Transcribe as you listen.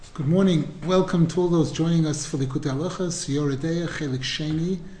Good morning. Welcome to all those joining us for Likutey Halakhos, Yoreh, Deah,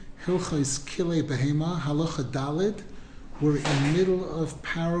 Hilkhos, Kiley, Beheyma, Halakha Dalid. We're in the middle of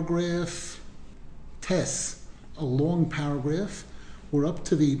paragraph Tes, a long paragraph. We're up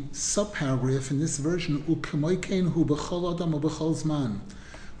to the subparagraph in this version, U'kemoikein hu b'chol adam u'b'chol zman.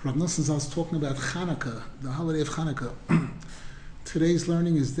 Rav Nosson Zal is talking about Chanukah, the holiday of Chanukah. Today's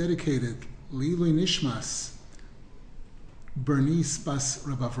learning is dedicated L'ilui Nishmas Bernice Bas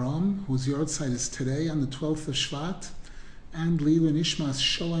Reb Avram, whose yahrzeit is today on the 12th of Shvat, and L'ilui Nishmas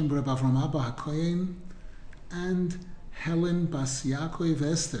Sholem Reb Avram Abba HaKoyen, and Helen Bas Yaakov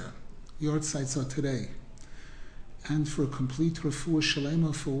Esther. Yahrzeits are today. And for a complete refuah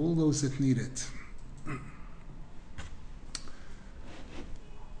shalema for all those that need it.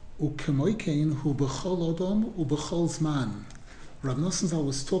 U'kemoikein hu b'chol odom u'b'chol zman. Rav Nosson Zal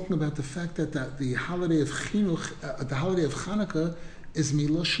was talking about the fact that the holiday of Chinuch, the holiday of Chanukah, is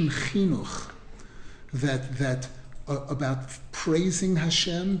miloshen chinuch, that about praising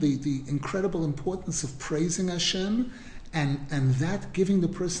Hashem, the incredible importance of praising Hashem, and that giving the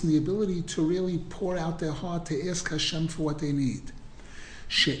person the ability to really pour out their heart to ask Hashem for what they need.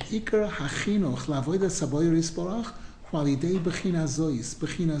 She'ikar hachinuch la'avodas haboyer yisborach hu'alidei bechinas zois,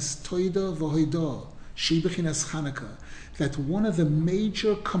 bechinas toida v'hoida, she bechinas Chanukah. That one of the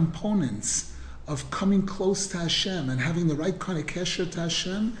major components of coming close to Hashem and having the right kind of kesher to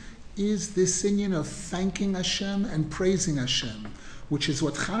Hashem is this inyan of thanking Hashem and praising Hashem, which is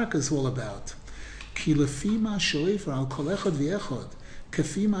what Chanukah is all about. Ki lefi ma she'ofer al kol echad v'echad,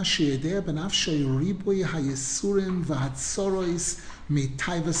 kefi ma she'yedeh b'nafsho riboy hayesurim v'hatzorois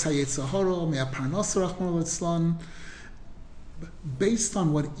mitayvas hayetzahoro me'aparnos rachmano litzlan. Based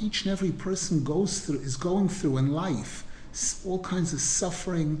on what each and every person is going through in life, all kinds of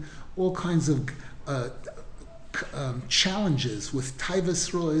suffering, all kinds of challenges with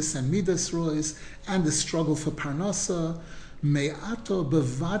taivas rois and midas rois, and the struggle for parnasa. Me'ato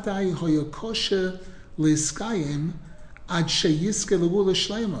bevadai hoyokoshe liskayim ad sheyiske levula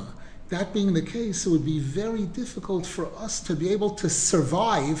shlema. That being the case, it would be very difficult for us to be able to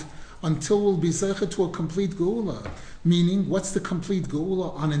survive until we'll be zeicha to a complete geula. Meaning, what's the complete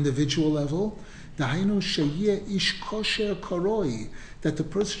geula on individual level? Dahainu sheyeh ish kosher koroi, that the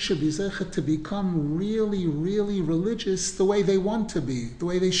person should be zeicha to become really, really religious the way they want to be, the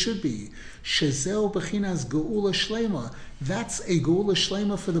way they should be. Shezeu bechinas geula shlema. That's a geula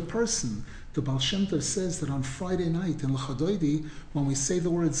shlema for the person. The Baal Shem Tov says that on Friday night in L'chadoidi, when we say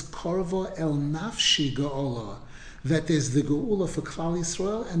the words korva el nafshi geula, that there's the geula for Klal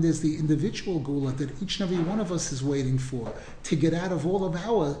Yisrael, and there's the individual geula that each and every one of us is waiting for to get out of all of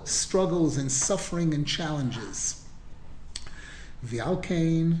our struggles and suffering and challenges.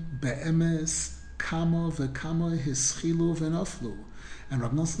 V'alkein be'emes kama v'kama hischilu v'naflu. And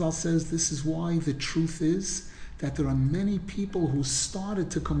Rav Nosson Zal says this is why the truth is that there are many people who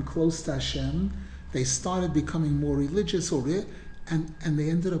started to come close to Hashem, they started becoming more religious, and they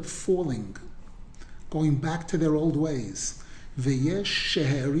ended up falling, going back to their old ways. V'yesh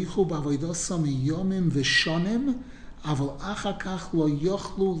sheherichu b'avoidosam yomim v'shonim, aval achar kach lo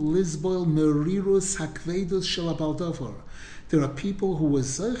yochlu lizboil merirus hakvedus shel habaldavar. There are people who were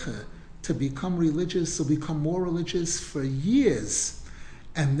zeicha to become religious or become more religious for years,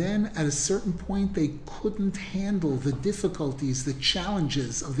 and then at a certain point they couldn't handle the difficulties, the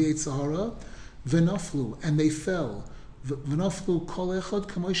challenges of the Yetzer Hara, v'naflu, and they fell. V'naflu kol echad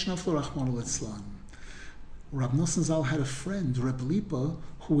kamosh naflu rachmano litzlan. Rav Nosson Zal had a friend, Reb Lipa,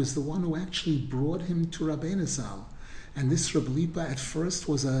 who was the one who actually brought him to Rabbeinu Zal. And this Reb Lipa at first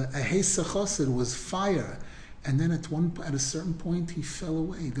was a Hilkhos, it was fire. And then at a certain point he fell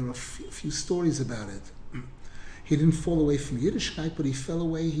away. There are a few stories about it. He didn't fall away from Yiddishkeit, but he fell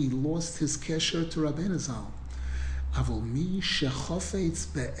away, he lost his kesher to Rabbeinu Zal. Avol mi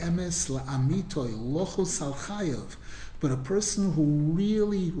shechofetz be'emes la'amitoy lochos al chayav. But a person who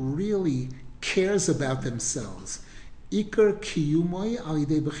really, really cares about themselves. Ikar kiyumoy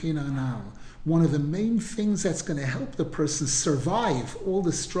alidei bechina anal. One of the main things that's going to help the person survive all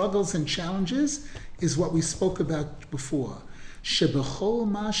the struggles and challenges is what we spoke about before. Shebechol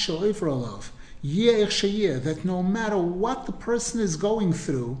ma she'over alav. That no matter what the person is going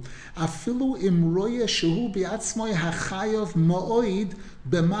through, afilu imroya shehu biatzmoy hachayav ma'oid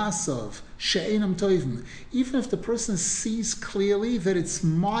b'masav she'enam toivim. Even if the person sees clearly that it's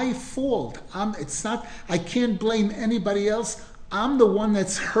my fault, I can't blame anybody else. I'm the one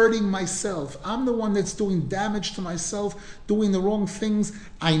that's hurting myself. I'm the one that's doing damage to myself, doing the wrong things.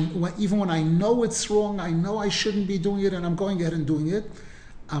 Even when I know it's wrong, I know I shouldn't be doing it, and I'm going ahead and doing it.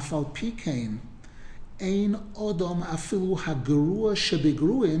 Afal pikein Ein Odom afilu hagerua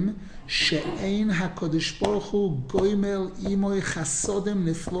shebegruim she'ein HaKadosh Baruch Hu goimel imoy chasodim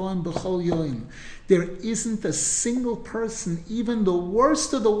nifloim b'chol yoim. There isn't a single person, even the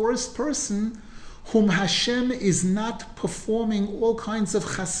worst of the worst person, whom Hashem is not performing all kinds of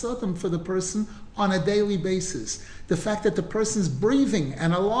chasodim for the person on a daily basis. The fact that the person's breathing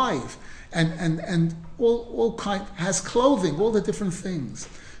and alive and all kind has clothing, all the different things.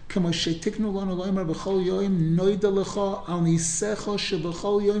 As we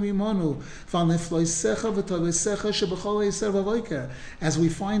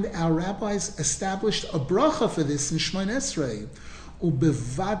find our rabbis established a bracha for this in Shmoneh Esrei.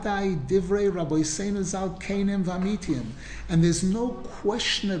 And there's no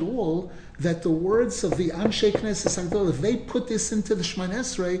question at all that the words of the Anshe Knesset Agdol, if they put this into the Shmoneh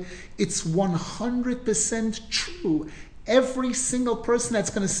Esrei, it's 100% true. Every single person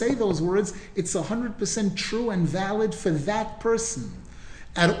that's going to say those words, it's 100% true and valid for that person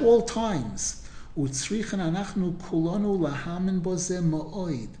at all times.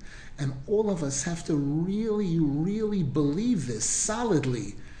 And all of us have to really, really believe this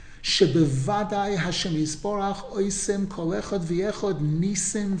solidly. Shebevadai Hashem Yisborach oisem kol echad v'echad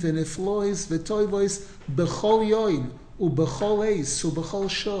nisim v'neflois v'toivois b'chol yoim u'b'chol eis u'b'chol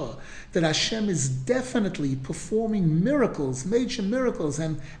shah. That Hashem is definitely performing miracles, major miracles,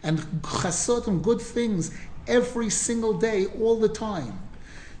 and chasot and good things every single day, all the time.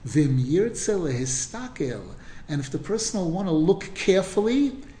 V'im yirtze lehistakel. And if the person will want to look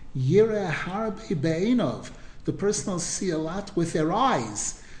carefully, Yoreh harbe be'enov. The person will see a lot with their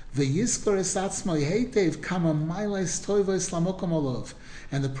eyes. V'yizkor es atzmo heitev kama mailes toivos lamokom olav.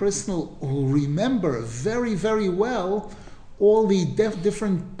 And the person will remember very, very well all the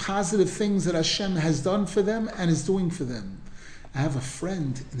different positive things that Hashem has done for them and is doing for them. I have a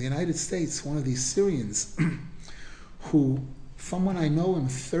friend in the United States, one of these Syrians, who, someone I know him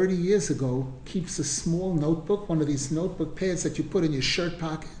 30 years ago, keeps a small notebook, one of these notebook pads that you put in your shirt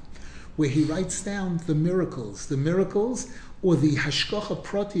pocket, where he writes down the miracles, or the hashgacha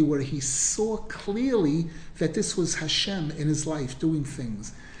prati, where he saw clearly that this was Hashem in his life doing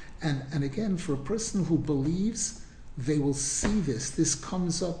things. And again, for a person who believes, they will see this. This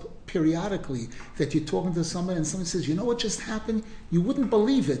comes up periodically, that you're talking to somebody and somebody says, you know what just happened? You wouldn't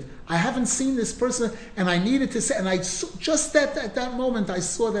believe it. I haven't seen this person and I needed to say, and I saw, just at that moment I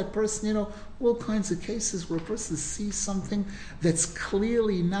saw that person, all kinds of cases where a person sees something that's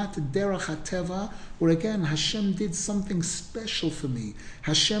clearly not derech hateva, where again Hashem did something special for me.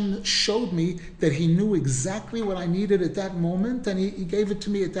 Hashem showed me that He knew exactly what I needed at that moment and He gave it to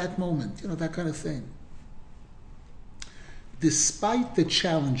me at that moment, that kind of thing. Despite the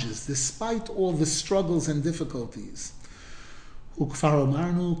challenges, despite all the struggles and difficulties, וכבר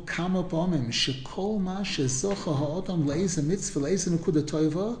אמרנו כמה פעמים שכל מה שזוכה האדם לאיזה מצווה, לאיזה נקודה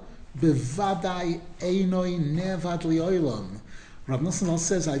טובה, בוודאי אינו נאבד לעולם. Rav Nosson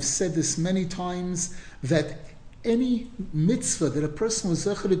says, I've said this many times, that any mitzvah that a person was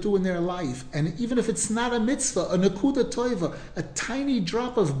zecher to do in their life, and even if it's not a mitzvah, a nekuda toiva, a tiny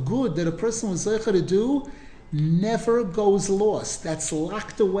drop of good that a person was zecher to do, never goes lost. That's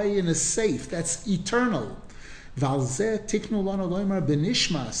locked away in a safe. That's eternal. And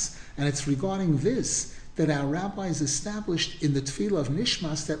it's regarding this that our rabbis established in the tefillah of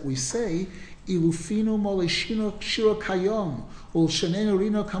Nishmas that we say, Ilufinu moleshino shiro kayom, ulshanenu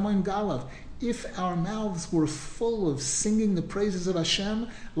rino kamoin galav. If our mouths were full of singing the praises of Hashem,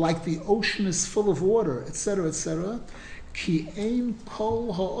 like the ocean is full of water, etc., etc., ki ein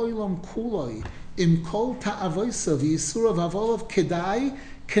kol ha'olam kuloi, im kol ta'avoisa v'yisura v'avolov kedai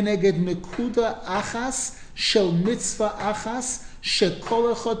keneged nekuda achas shel mitzvah achas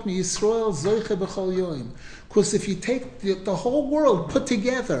shekol echot miYisrael zoiche b'chol yoim. Because if you take the whole world put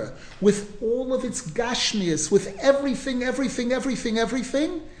together with all of its gashmias, with everything,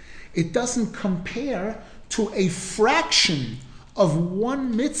 it doesn't compare to a fraction of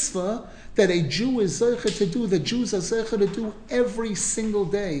one mitzvah that a Jew is zeicha to do, that Jews are zeicha to do every single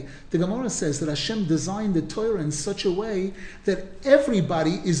day. The Gemara says that Hashem designed the Torah in such a way that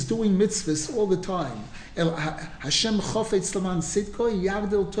everybody is doing mitzvahs all the time. Hashem chofetz laman sidko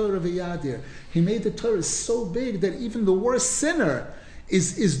yagdil Torah v'yadir. He made the Torah so big that even the worst sinner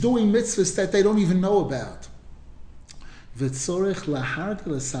is doing mitzvahs that they don't even know about. V'tzorech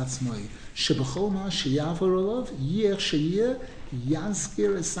lahargel esatzmoi shebechol ma sheyavor olav yech sheyeh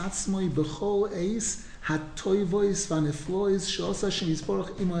Yazkir esatzmoi b'chol eis hatoivois v'neflois she'osa Hashem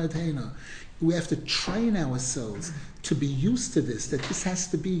Yisborach imo yadheina. We have to train ourselves to be used to this, that this has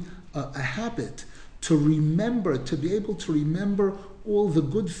to be a habit, to remember, to be able to remember all the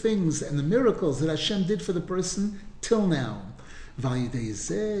good things and the miracles that Hashem did for the person till now.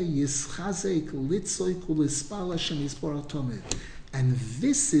 And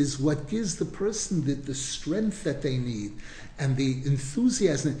this is what gives the person the strength that they need and the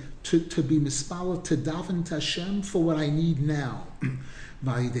enthusiasm to be mispala, to daven to Hashem for what I need now.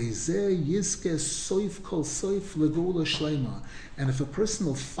 And if a person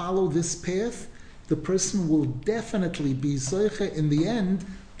will follow this path, the person will definitely be zoiche in the end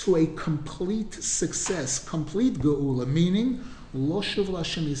to a complete success, complete geula, meaning lo shuv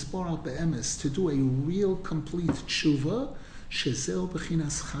l'Hashem yisborach be'emes, to do a real complete tshuva, shezeu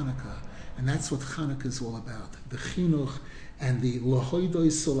b'chinas Chanukah. And that's what Chanukah is all about, the chinuch and the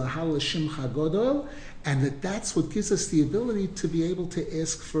lahoidoi solahal l'shimcha godol, and that's what gives us the ability to be able to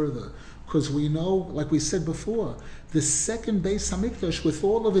ask further. Because we know, like we said before, the second Beis Hamikdash, with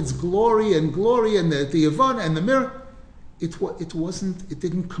all of its glory and the Yavon and the mirror, it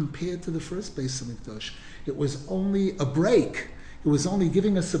didn't compare to the first Beis Hamikdash. It was only a break. It was only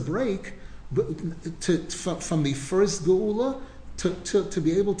giving us a break from the first Geula to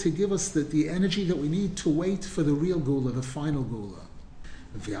be able to give us the energy that we need to wait for the real Geula, the final Geula.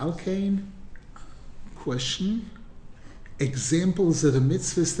 V'alkein, question. Examples of the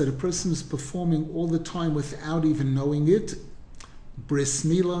mitzvahs that a person is performing all the time without even knowing it. Bris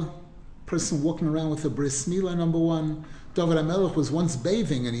Milah, person walking around with a Bris Milah, number one. David HaMelech was once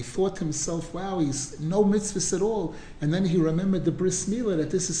bathing and he thought to himself, wow, he's no mitzvahs at all. And then he remembered the Bris Milah,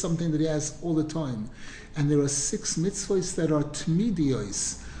 that this is something that he has all the time. And there are 6 mitzvahs that are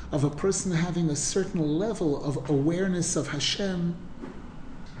tmidiyos, of a person having a certain level of awareness of Hashem.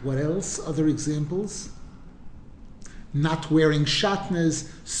 What else? Other examples? Not wearing shatnez,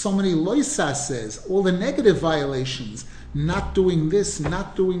 so many loisases, all the negative violations, not doing this,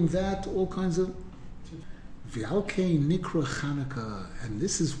 not doing that, all kinds of... V'alkei nikra Chanukah, and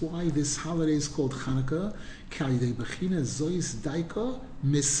this is why this holiday is called Chanukah, k'alidei bechina zois daika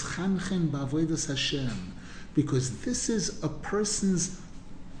mischanchen b'avodas Hashem, because this is a person's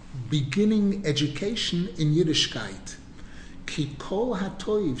beginning education in Yiddishkeit. Ki kol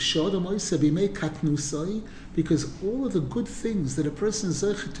hatoiv she'odam oiseh b'mei katnusai, because all of the good things that a person is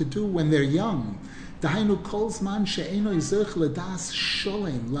zeich to do when they're young, dahainu kol zman she'eino zeich ledas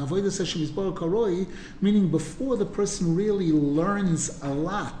sholem la'avodas Hashem yisborach karoi, meaning before the person really learns a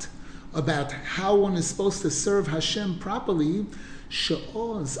lot about how one is supposed to serve Hashem properly,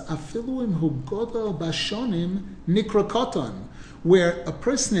 she'oz afilu im hu godel bashonim nikra koton, where a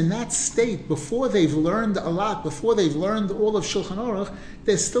person in that state, before they've learned a lot, before they've learned all of Shulchan Aruch,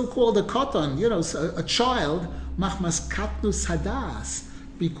 they're still called a koton, a child, machmas katnus hadas,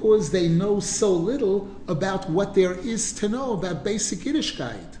 because they know so little about what there is to know about basic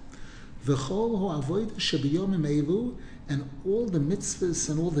Yiddishkeit. V'chol ho'avodah shebiyomim elu, and all the mitzvahs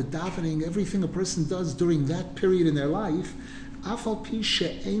and all the davening, everything a person does during that period in their life, afal pi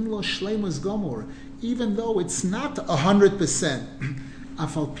she'ein lo shleimus gomor, even though it's not 100%,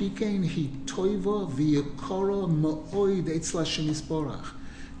 afal pikein hi toiva v'yekora ma'oid etz l'Hashem yisborach.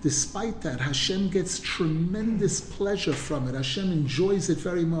 Despite that, Hashem gets tremendous pleasure from it. Hashem enjoys it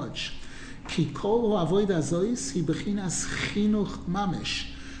very much. Ki kol ha'avodah zois hi bechinas chinuch mamish,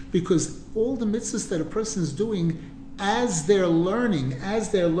 because all the mitzvahs that a person is doing as they're learning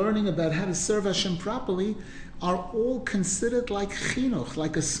about how to serve Hashem properly, are all considered like chinuch,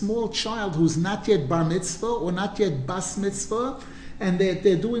 like a small child who's not yet bar mitzvah or not yet bas mitzvah, and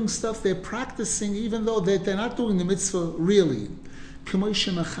they're doing stuff, they're practicing, even though they're not doing the mitzvah really. Like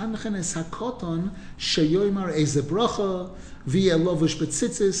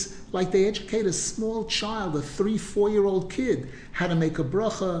they educate a small child, a 3-4-year-old kid, how to make a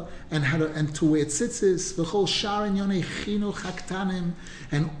bracha and to wear tzitzis,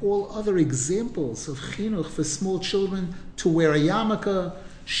 and all other examples of chinuch for small children, to wear a yarmulke,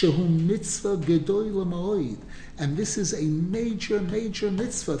 shehu mitzvah gedoy l'ma'od. And this is a major, major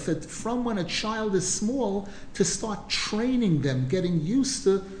mitzvah, that from when a child is small, to start training them, getting used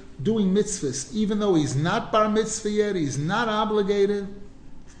to doing mitzvahs, even though he's not bar mitzvah yet, he's not obligated.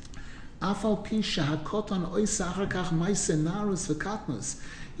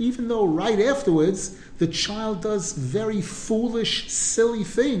 Even though right afterwards the child does very foolish, silly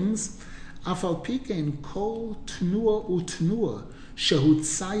things,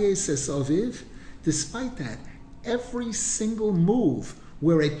 despite that, every single move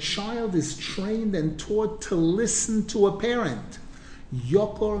where a child is trained and taught to listen to a parent,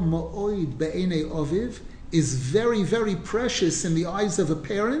 Yokor Ma'oid Be'enei Oviv, is very, very precious in the eyes of a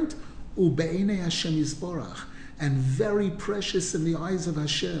parent, U'Be'enei Hashem Yisborach, and very precious in the eyes of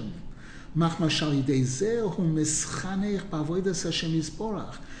Hashem.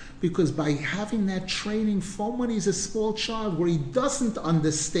 Because by having that training from when he's a small child, where he doesn't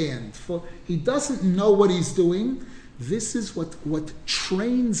understand, he doesn't know what he's doing, this is what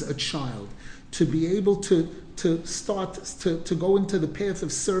trains a child to be able to start to go into the path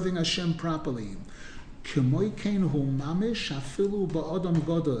of serving Hashem properly. The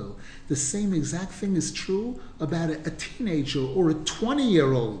same exact thing is true about a teenager or a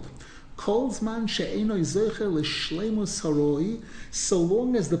 20-year-old. So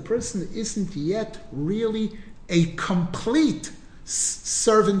long as the person isn't yet really a complete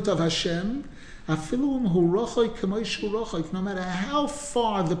servant of Hashem, no matter how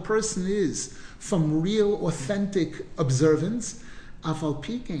far the person is from real, authentic observance, every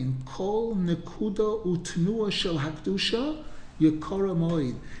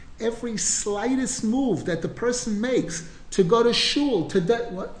slightest move that the person makes to go to shul,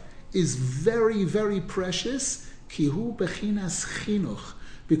 is very, very precious,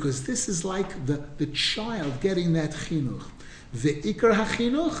 because this is like the child getting that chinuch. The ikar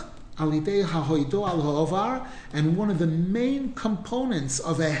hachinuch, and one of the main components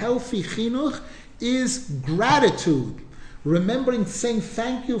of a healthy chinuch is gratitude. Remembering, saying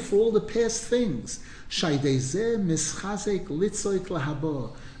thank you for all the past things.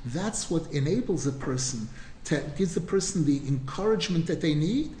 That's what enables a person, gives the person the encouragement that they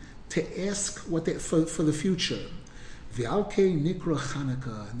need to ask for the future. V'alkei nikra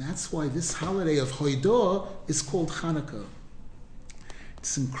Chanukah, and that's why this holiday of Hoidah is called Chanukah.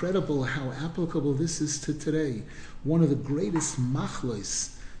 It's incredible how applicable this is to today. One of the greatest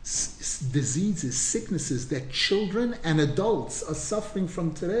machlos, diseases, sicknesses that children and adults are suffering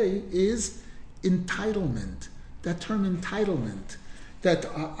from today is entitlement. That term entitlement, that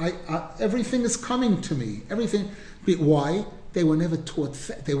everything is coming to me. Everything. Why? They were never taught.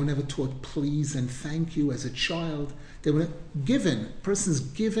 They were never taught please and thank you as a child. They were given. Persons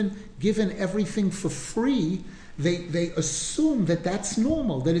given everything for free. They assume that that's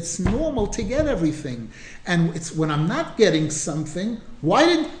normal. That it's normal to get everything. And it's when I'm not getting something.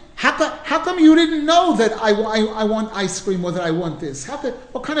 How come you didn't know that I want ice cream or that I want this?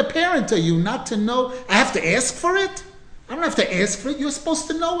 What kind of parent are you not to know? I have to ask for it? I don't have to ask for it. You're supposed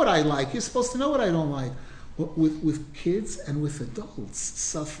to know what I like. You're supposed to know what I don't like. With kids and with adults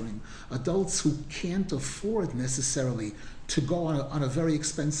suffering, adults who can't afford necessarily to go on a very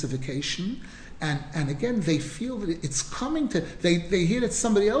expensive vacation, and again they feel that it's coming to, they hear that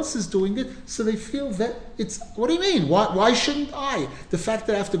somebody else is doing it, so they feel that it's, what do you mean? Why shouldn't I? The fact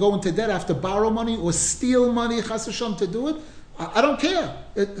that I have to go into debt, I have to borrow money or steal money, chas v'shalom, to do it, I don't care.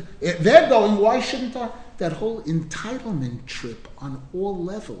 They're going, why shouldn't I? That whole entitlement trip on all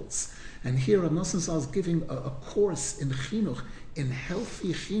levels. And here Rav Nosson Zal is giving a course in chinuch, in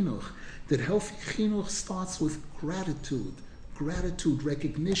healthy chinuch, that healthy chinuch starts with gratitude,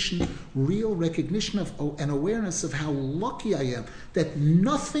 recognition, real recognition of an awareness of how lucky I am, that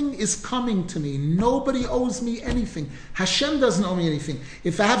nothing is coming to me, nobody owes me anything, Hashem doesn't owe me anything.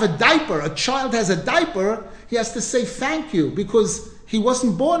 If I have a diaper, a child has a diaper, he has to say thank you, because he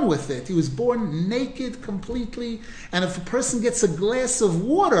wasn't born with it. He was born naked completely. And if a person gets a glass of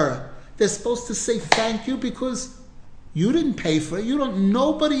water, they're supposed to say thank you because you didn't pay for it.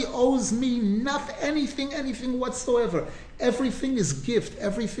 Nobody owes me anything whatsoever. Everything is gift.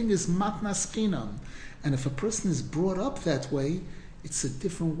 Everything is matnas chinam. And if a person is brought up that way, it's a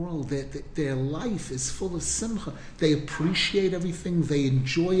different world. Their life is full of simcha. They appreciate everything. They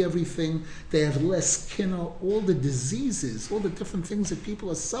enjoy everything. They have less kina. All the diseases, all the different things that people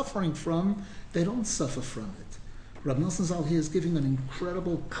are suffering from, they don't suffer from it. Rav Nosson Zal here is giving an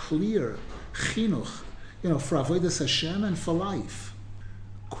incredible, clear chinuch, for avodas Hashem and for life.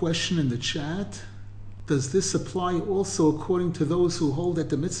 Question in the chat: does this apply also according to those who hold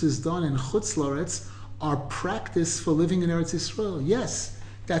that the mitzvahs done in Chutz La'aretz are practice for living in Eretz Yisrael? Yes,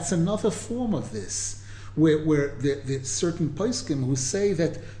 that's another form of this, where the certain poskim who say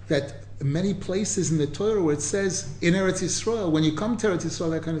that many places in the Torah where it says in Eretz Yisrael, when you come to Eretz Yisrael,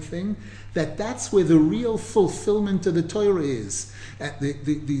 that kind of thing, that's where the real fulfillment of the Torah is.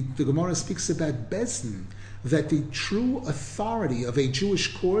 The Gemara speaks about Bezdin, that the true authority of a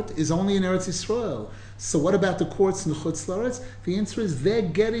Jewish court is only in Eretz Yisrael. So what about the courts in Chutz La'aretz? The answer is they're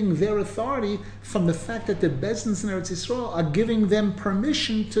getting their authority from the fact that the Bezdins in Eretz Yisrael are giving them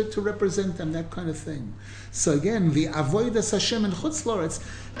permission to represent them, that kind of thing. So again, the Avodas Hashem in Chutz La'aretz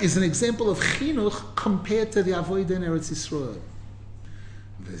is an example of chinuch compared to the Avodah in Eretz Yisrael.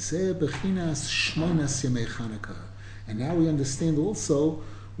 V'zeh bechinas shmonas yemei Chanukah. And now we understand also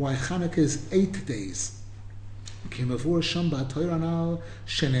why Chanukah is 8 days. Kimavur sham ba'toiranal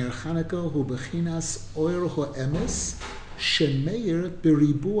shener Chanukah hu bechinas oir ho'emes shemeir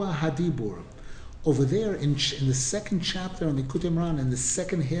beribua hadibur. Over there in the second chapter on Likutey Moharan, in the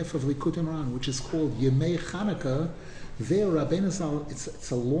second half of Likutey Moharan, which is called Yemei Chanukah, there Rabbeinu Zal,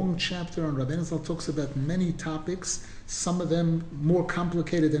 it's a long chapter, and Rabbeinu Zal talks about many topics, some of them more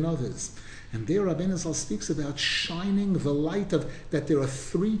complicated than others. And there Rabbeinu Zal speaks about shining the light of, that there are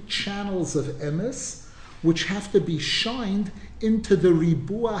 3 channels of emes, which have to be shined into the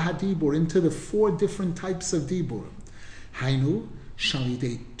ribua hadibur, into the 4 different types of dibur. Hainu,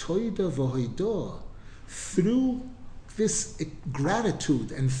 shalidei toida v'hoidah, through this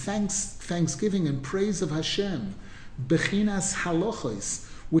gratitude and thanksgiving and praise of Hashem, bechinas Halakhos,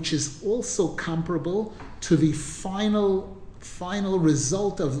 which is also comparable to the final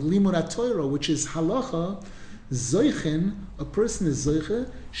result of Limud Torah, which is Halakha. Zoichen, a person is zoiche,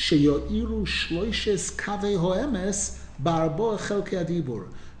 sheyoiru shloishes kavei hoemes barbo chelkei adibur.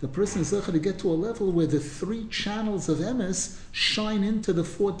 The person is zoiche to get to a level where the 3 channels of emes shine into the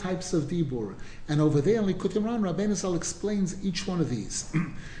 4 types of dibur. And over there in Likutey Moharan, Rabbeinu Zal explains each one of these.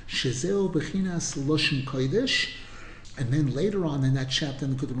 Shezeo bechinas loshen kodesh. And then later on in that chapter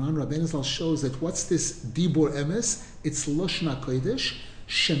in Likutey Moharan, Rabbeinu Zal shows that what's this dibur emes? It's loshen kodesh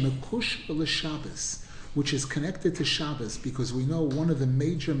shemekush l'Shabbos, which is connected to Shabbos, because we know one of the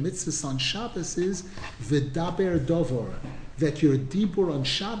major mitzvahs on Shabbos is v'daber dovor, that your dibur on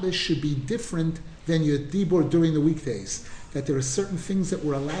Shabbos should be different than your dibur during the weekdays. That there are certain things that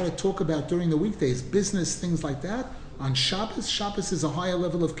we're allowed to talk about during the weekdays, business, things like that. On Shabbos, Shabbos is a higher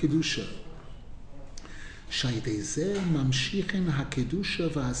level of kedusha. Shaydezeh mamshichin hakedusha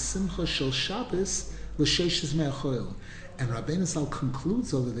v'hasimcha shel Shabbos l'sheishes me'achoil. And Rabbeinu Zal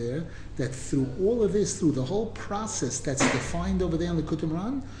concludes over there that through all of this, through the whole process that's defined over there in Likutey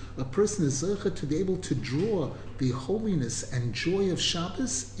Moharan, a person is zeicha to be able to draw the holiness and joy of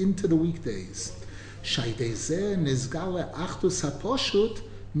Shabbos into the weekdays. Shaydezeh nizgale achdus haposhut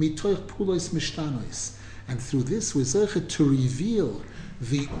mitoich pulos mishtanois. And through this, we're zeicha to reveal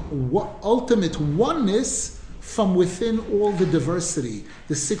the ultimate oneness from within all the diversity.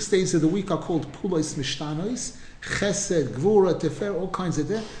 The 6 days of the week are called pulos mishtanois. Chesed, Gvura, Tefer, all kinds of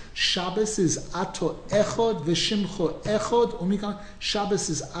that. Shabbos is Ato Echod, V'Shimcho Echod, Shabbos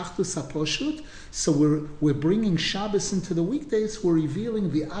is Achdus HaPoshut. So we're bringing Shabbos into the weekdays, we're revealing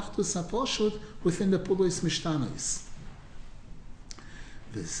the Achdus HaPoshut within the Pulos Mishtanos.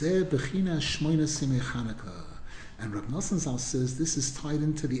 V'zeh Bechina Shmoina Simei Chanukah. And Rav Nosson Zal says this is tied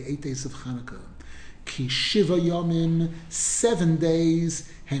into the 8 days of Chanukah. Ki Shiva Yomim, 7 days,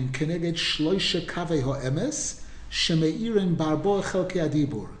 Hen Keneged Shloisha Kavei Ho'emes, Shemeirin Barbo Chelkei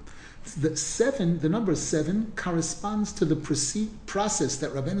Adibur. The number 7 corresponds to the process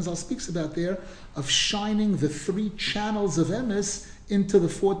that Rabbeinu Zal speaks about there of shining the 3 channels of emes into the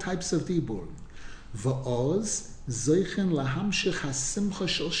 4 types of dibur. Va'oz Zeichen lahamshich hasimcha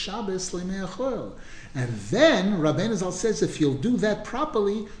shel Shabbos leimei achol. And then Rabbeinu Zal says, if you'll do that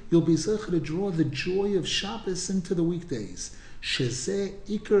properly, you'll be zeichen to draw the joy of Shabbos into the weekdays. Shezeh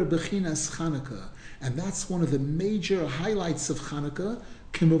ikar bechinas Chanukah. And that's one of the major highlights of Chanukah,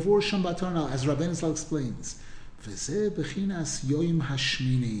 Kimavur Sham B'Torah, as Rabbeinu Zal explains. V'zeh bechinas yoim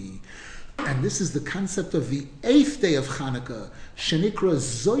hashmini. And this is the concept of the 8th day of Chanukah, shenikra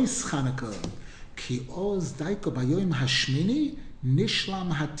zois Chanukah. Ki oz daiko bayoim hashmini,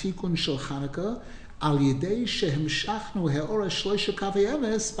 nishlam hatikun shel Chanukah, al yedei shehemshachnu he'ora shloisha kavei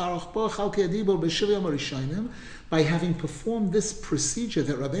emes, baruch bo chalkei adibur b'shiv yom harishonim, by having performed this procedure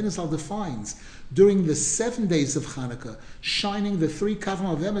that Rabbeinu Zal defines during the 7 days of Chanukah, shining the 3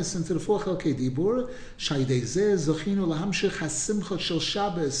 kavim of emes into the 4 chalkei dibur, shaydei zeh zochinu lahamshich hasimcha shel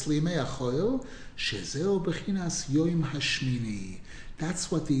Shabbos liyimei achoil, shezeo bechinas yoim hashmini. That's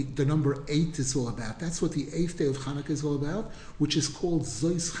what the number 8 is all about. That's what the 8th day of Chanukah is all about, which is called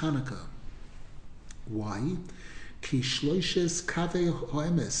Zois Chanukah. Why? Ki shloishes kavei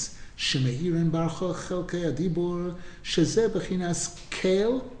ho'emes shemeirin barcho chelkei adibur shezeh bechinas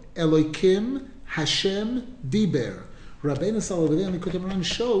kel Elokim Hashem Diber. Rabbeinu Zal over there in Likutey Moharan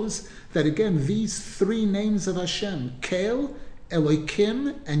shows that again these 3 names of Hashem, Kel,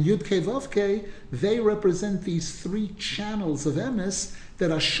 Elokim, and Yud Kei Vav Kei, they represent these 3 channels of emes that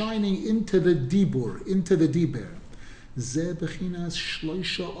are shining into the Dibur, into the Diber. Zeh bechinas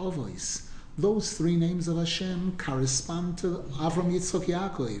shloisha avos. Those 3 names of Hashem correspond to Avram, Yitzchak,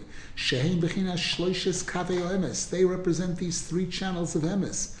 Yaakov. Shehem bechinas shloishes kavei emes. They represent these 3 channels of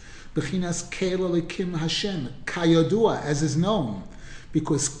emes. Bechinas Kel Elokim Hashem, Kayodua, as is known,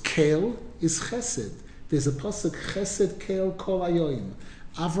 because Kel is Chesed. There's a pasuk Chesed Kel Kol Hayoim.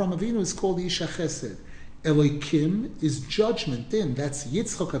 Avram Avinu is called Isha Chesed. Elokim is judgment, din. That's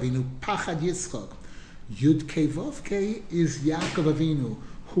Yitzchak Avinu, Pachad Yitzchak. Yud Kei Vav Kei is Yaakov Avinu,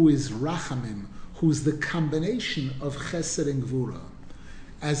 who is Rachamim, who's the combination of Chesed and Gvura.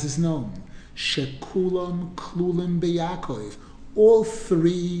 As is known, Shekulam Klulim BeYaakov. All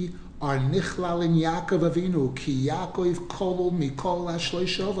three are Nichlal in Yaakov Avinu. Ki Yaakov Kolol Mikol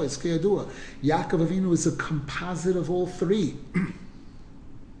Ashloish Avos Kiyadua. Yaakov Avinu is a composite of all three.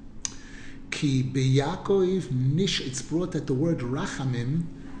 Ki BeYaakov Nish. It's brought that the word Rachamim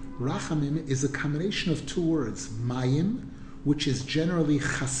is a combination of two words, Mayim, which is generally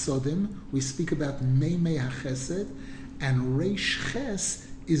Chasodim. We speak about Meimei HaChesed, and Reish Ches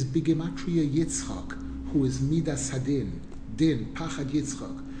is Bigematria Yitzchak, who is Midas Hadin, Din, Pachad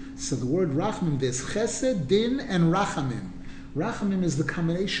Yitzchak. So the word Rachamim, there's Chesed, Din, and Rachamim. Rachamim is the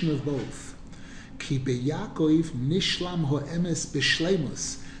combination of both. Ki BeYaakov Nishlam Ho'emes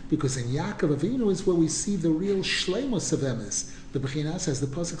B'Shleimus, because in Yaakov Avinu is where we see the real Shleimus of Emes. The Bechinas, as the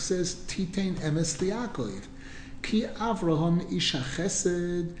Pasuk says, Titein Emes L'Yaakov. Ki Avraham Isha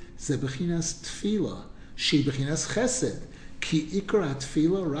Chesed Ze Bechinas Tefila. She Bechinas Chesed. Ki Ikra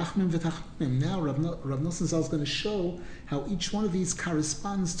Tefila Rachmim V'Tachmim. Now Rav Nosson Zal is going to show how each one of these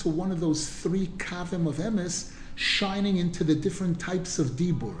corresponds to one of those three kavim of Emes shining into the different types of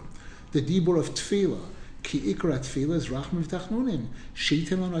Dibur. The Dibur of Tefila. Ki Ikra Tefila is Rachmim V'Tachnunim.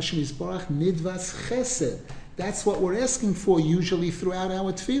 Sheitin Lan Hashem Yisborach Nidvas Chesed. That's what we're asking for usually throughout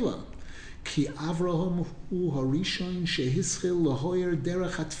our tefillah. Ki Avraham hu harishon shehischil lahoyer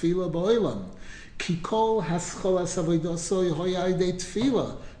derech hatefillah ba'olam. Ki kol haschol asavoidosoi hoyayde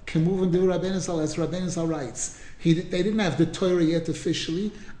tefillah. Kemuvan de Rabbeinu Zal, as Rabbeinu Zal writes. They didn't have the Torah yet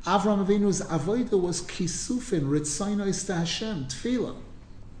officially. Avraham Avinu's avodah was kisufin ritzainois to Hashem tefillah.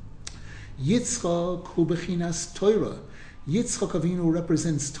 Yitzchak hu bechinas Torah. Yitzchak Avinu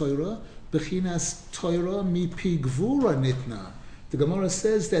represents Torah. Bechinas Torah mi pi gvura nitna. The Gemara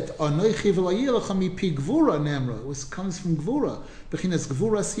says that Anoichi v'layilcha mi pi gvura nemra. It comes from gvura. Bechinas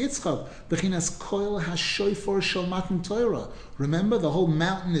gvuras Yitzchak. Bechinas koil hashoifor shel matan Torah. Remember, the whole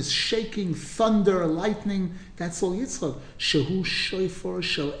mountain is shaking, thunder, lightning. That's all Yitzchak. Shehu shoifor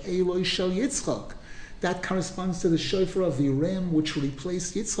shel Eloi shel Yitzchak. That corresponds to the shofar of the ram which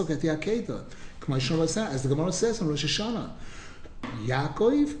replaced Yitzchak at the Akedah. As the Gemara says in Rosh Hashanah,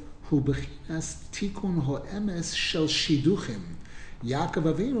 Yaakov hu bechinas tikun ho'emes shel shiduchim.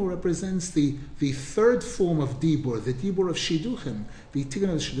 Yaakov Avinu represents the third form of Dibur, the Dibur of Shiduchim, the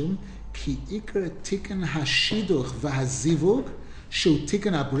Tikkun of Shiduchim, ki ikar Tikkun hashiduch v'hazivug, shu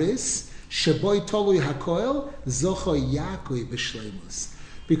Tikkun abris, sheboi tolui hakoel, zocho Yaakov b'shleimus.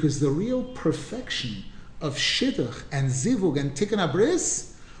 Because the real perfection of Shidduch and Zivug and Tikkun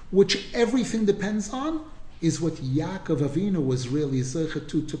abris, which everything depends on, is what Yaakov Avinu was really zeichet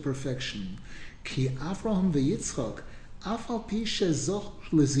to perfection. Ki Avraham v'Yitzchak, afal pi shezoch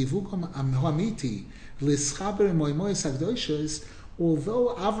lezivugam hamiti l'schaber moimois hagdoishes,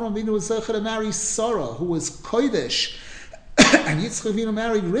 although Avraham Avinu was zeichet to marry Sarah, who was Kodesh, and Yitzchak Avinu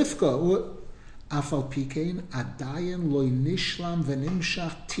married Rivka, afal pi kein adayin loy nishlam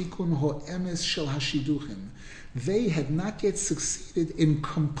v'nimshach tikun ho'emes shel hashiduchim. They had not yet succeeded in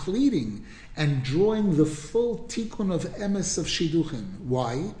completing and drawing the full tikkun of emes of shiduchim.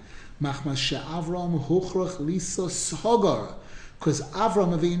 Why? Machmas she'Avram huchrach lisos Hagar, because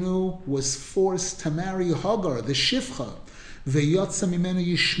Avram Avinu was forced to marry Hagar, the Shifcha, v'yotza mimenu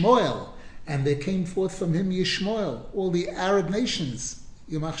Yishmael, and there came forth from him Yishmael, all the Arab nations,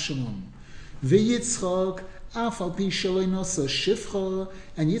 Yamach Shemon. V'Yitzchak, afal pi sheloi nosa Shifcha,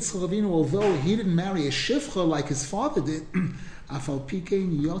 and Yitzchak Avinu, although he didn't marry a Shifcha like his father did, afal pi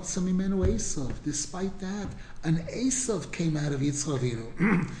kein yotza mimenu Esav. Despite that, an Esav came out of Yitzchak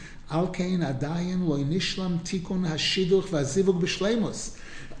Avinu. Al kein adayin loy nishlam tikun hashiduch v'azivug b'shleimus.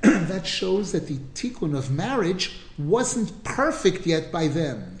 That shows that the tikkun of marriage wasn't perfect yet by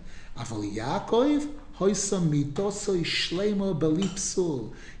them. Aval Yaakov hoysam mitosoi shleimo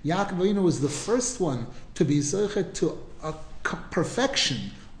belipsul. Yaakov Avinu was the first one to be zeichet to a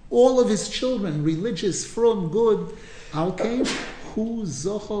perfection. All of his children, religious, from good. Al kein hu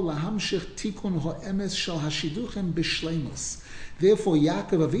zocho lahamshich tikun ho'emes shel hashiduchim b'shleimus. Therefore,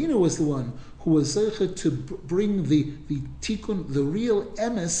 Yaakov Avinu was the one who was zeichet to bring the tikkun, the real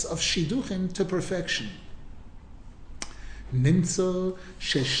emes of shiduchim to perfection. Nimtza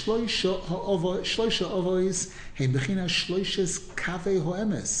sheshloisha ovois heim bechina shloishes kavei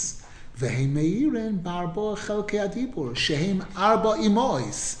hoemes vehemeiren barbo chelkei adibur shehem arba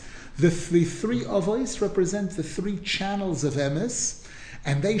imois. The three ovois represent the three channels of emes,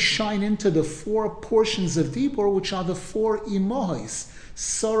 and they shine into the four portions of Dibur, which are the four imohis,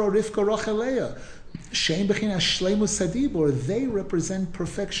 Sarah, Rivka, Rachel, Leah. Shein bechinas shleimus hadibur, they represent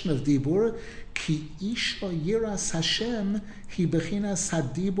perfection of dibur. Ki isha yiras Hashem hi bechinas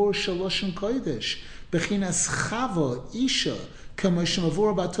hadibur shaloshen kodesh. Bechinas chava isha k'moshem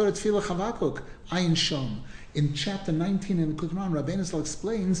bator tefillah Chavakuk ayin shom. In chapter 19 in the Quran, Rabbeinu Zal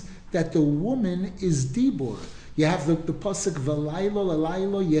explains that the woman is dibur. You have the pasuk v'laylo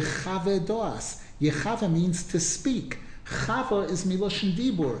l'laylo yechave doas. Yechave means to speak. Chava is miloshen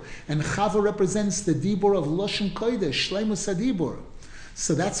dibur, and Chava represents the dibur of loshen kodesh, shleimus hadibur.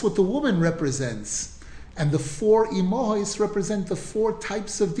 So that's what the woman represents, and the four imohos represent the four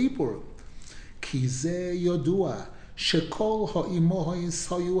types of dibur. Ki ze yodua shekol ha'imohos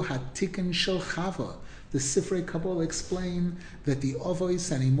hayu hatiken shel Chava. The Sifrei Kabbalah explain that the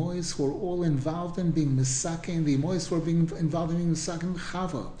Ovois and Imois were all involved in being Misakin. The Imois were being involved in being Misakin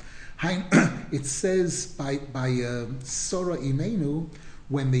Chava. It says by Sora Imenu,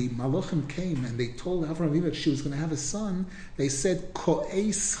 when the Malachim came and they told Avraham that she was going to have a son, they said,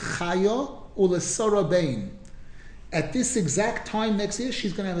 Ko'es Chayo ula Sora Bain. At this exact time next year,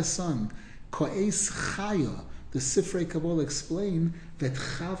 she's going to have a son. Ko'es Chayo. The Sifrei Kabbalah explain that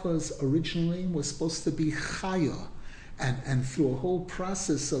Chava's original name was supposed to be Chaya. And through a whole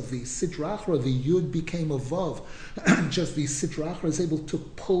process of the Sitra Achra, the Yud became a Vav. Just the Sitra Achra is able to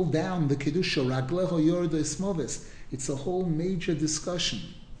pull down the Kedusha, Ragleho Yoreh Ismovis. It's a whole major discussion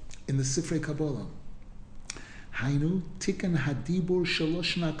in the Sifrei Kabbalah. Hainu Tikkun Hadibur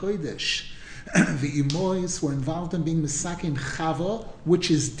Shalosh HaKodesh. The Imois were involved in being Misakin Chava, which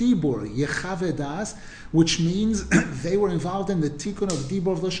is Dibur, Yechave Das, which means they were involved in the Tikkun of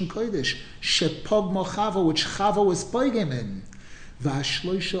Dibur of Loshen Kodesh, Shepog Mo Chava, which Chava was poigem in.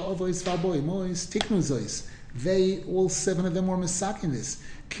 Vashloisha Ovois Vabo Imois Tiknu Zois. They, all seven of them were Misakin this.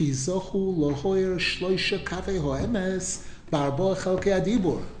 Ki Zochu Lohoyer Shloisha Kave Hoemes Barbo Chelke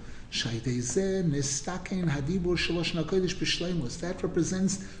Adibur. That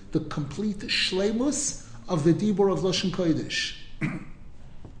represents the complete shleimus of the dibur of Loshen Kodesh.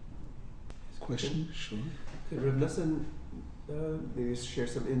 Question? Sure. Could Reb Nassan maybe share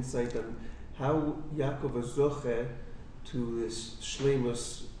some insight on how Yaakov was zoche to this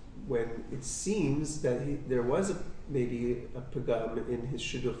shleimus when it seems that there was maybe a pagam in his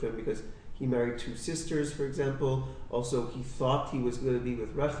shidduchim, because he married two sisters, for example. Also, he thought he was going to be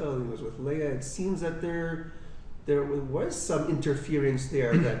with Rachel, and he was with Leah. It seems that there was some interference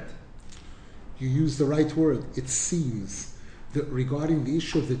there. That you use the right word. It seems that regarding the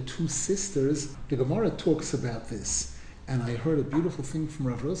issue of the two sisters, the Gemara talks about this. And I heard a beautiful thing from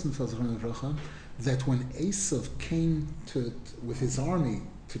Rav Rosenfeld that when Esav came with his army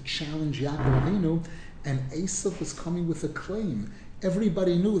to challenge Yaakov Avinu, and Esav was coming with a claim.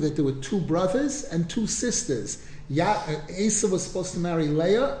 Everybody knew that there were two brothers and two sisters. Esav was supposed to marry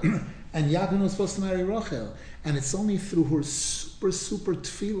Leah, and Yaakov was supposed to marry Rachel. And it's only through her super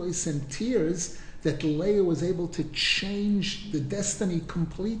tefillos and tears that Leah was able to change the destiny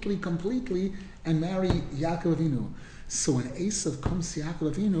completely, and marry Yaakov Avinu. So when Esav comes to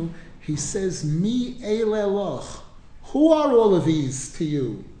Yaakov Avinu, he says, Mi eile loch. Who are all of these to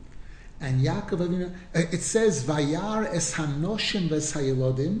you? And Yaakov Avinu, it says, Vayar es hanoshim ves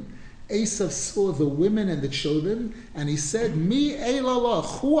hayelodim. Esav saw the women and the children, and he said, Mi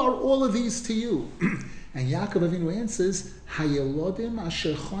eilaloch, who are all of these to you? And Yaakov Avinu answers, Hayelodim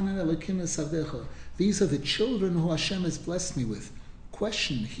asher chonen elokim esavdecha. These are the children who Hashem has blessed me with.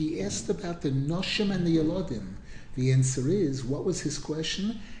 Question, he asked about the noshim and the yelodim. The answer is, what was his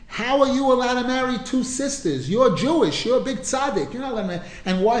question? How are you allowed to marry two sisters? You're Jewish. You're a big tzaddik. You're not allowed to marry.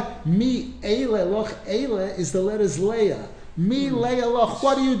 And why? Mi eile loch. Eile is the letters Leah. Mi Leah loch.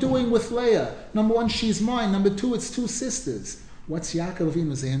 What are you doing with Leah? Number one, she's mine. Number two, it's two sisters. What's Yaakov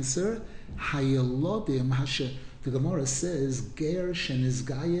Avinu's answer? Hayelodim hashe. The Gemara says, Ger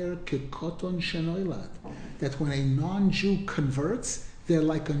shenizgayer kekoton shenoilad. That when a non-Jew converts, they're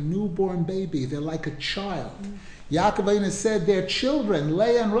like a newborn baby. They're like a child. Yaakov Avinu said their children,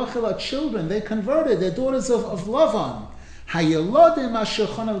 Leah and Rachel are children. They converted. They're daughters of Lavan.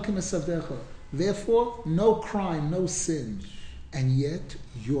 Therefore, no crime, no sin. And yet,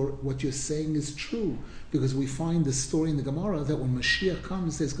 what you're saying is true. Because we find the story in the Gemara that when Mashiach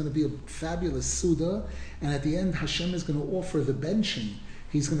comes, there's going to be a fabulous Suda. And at the end, Hashem is going to offer the benching.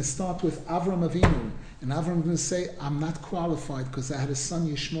 He's going to start with Avram Avinu. And Avram is going to say, I'm not qualified because I had a son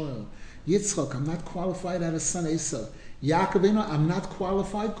Yishmael. Yitzchak, I'm not qualified, I had a son Esau. Yaakov, I'm not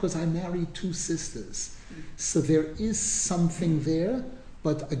qualified because I married two sisters. So there is something there,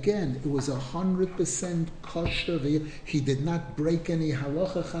 but again, it was 100% kosher. He did not break any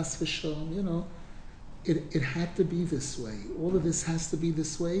halakha chas v'shalom, It had to be this way. All of this has to be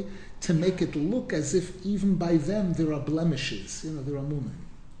this way to make it look as if even by them there are blemishes, there are mumen.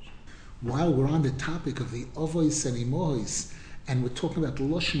 While we're on the topic of the Avos and Imohos, and we're talking about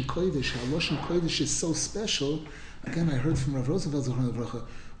Loshen Kodesh, how Loshen Kodesh is so special, again I heard from Rav Roosevelt,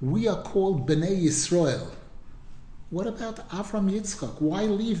 we are called Bnei Yisrael. What about Avram Yitzchak? Why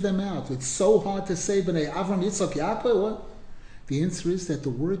leave them out? It's so hard to say Bnei Avram Yitzchak Yaakov. What? The answer is that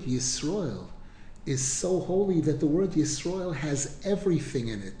the word Yisrael is so holy that the word Yisrael has everything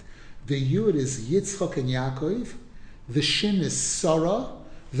in it. The Yud is Yitzchak and Yaakov, the Shin is Sarah,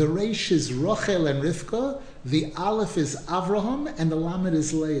 the Reish is Rachel and Rivka, the Aleph is Avraham, and the Lamed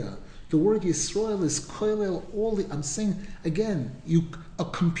is Leah. The word Yisrael is koilel all the. I'm saying again, a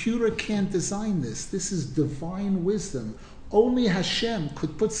computer can't design this. This is divine wisdom. Only Hashem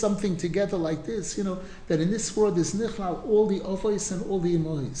could put something together like this. That in this word is nichlal all the avos and all the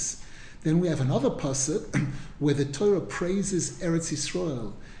imois. Then we have another pasuk where the Torah praises Eretz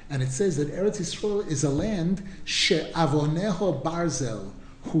Yisrael, and it says that Eretz Yisrael is a land she'avoneho barzel,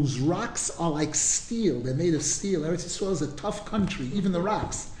 whose rocks are like steel. They're made of steel. Eretz Yisrael is a tough country, even the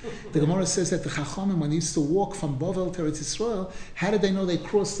rocks. The Gemara says that the Chachamim, when they used to walk from Bavel to Eretz Yisrael, how did they know they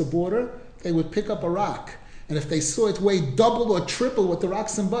crossed the border? They would pick up a rock. And if they saw it weigh double or triple what the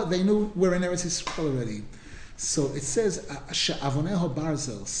rocks in Bavel, they knew we're in Eretz Yisrael already. So it says, She'avoneho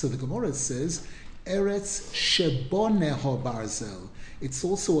barzel. So the Gemara says, Eretz sheboneho barzel. It's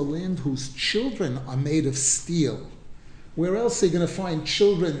also a land whose children are made of steel. Where else are you going to find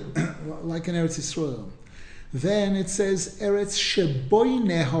children like in Eretz Yisrael? Then it says, Eretz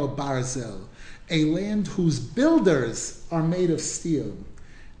sheboineho barzel, a land whose builders are made of steel.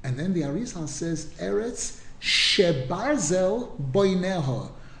 And then the Arizal says, Eretz shebarzel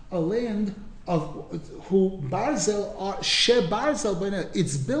boineho, a land of who barzel are shebarzel boineho,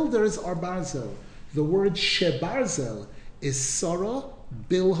 its builders are barzel. The word shebarzel is Sarah,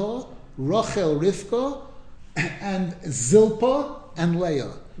 Bilha, Rachel, Rivka, and Zilpah and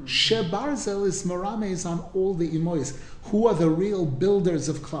Leah. Shebarzel is Marames on all the imois. Who are the real builders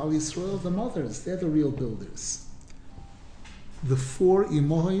of Klal Yisrael? The mothers. They're the real builders. The four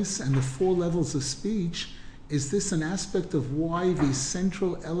imois and the four levels of speech, is this an aspect of why the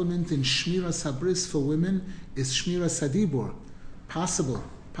central element in Shmiras Habris for women is Shmiras Hadibur?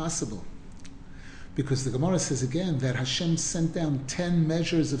 Possible. Because the Gemara says again that Hashem sent down 10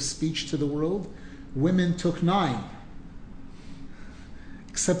 measures of speech to the world. Women took 9.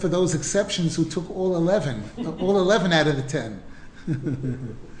 Except for those exceptions who took all 11. All 11 out of the 10.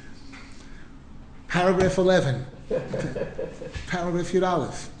 Paragraph 11. Paragraph Yud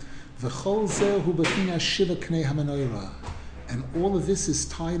Aleph. V'chol zeh hu b'china shiva knei ha-menorah. And all of this is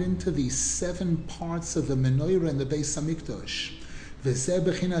tied into the 7 parts of the menorah and the Beis HaMikdash. V'zeh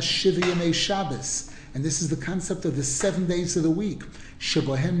b'china shiva yemei Shabbos. And this is the concept of the 7 days of the week.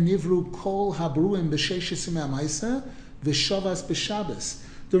 Shebohem nivru kol habruim b'sheshes yemei ha'maisa v'shavas b'Shabbos.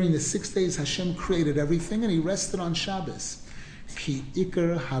 During the 6 days, Hashem created everything, and He rested on Shabbos. Ki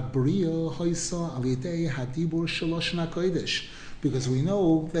ikar habriya hoisa al yedei hadibur shalosh nakodesh. Because we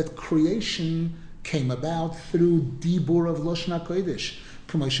know that creation came about through dibur of Lashon HaKodesh.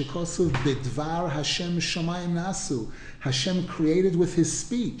 K'moshe kosuv bidvar Hashem shamayim nasu. Hashem created with His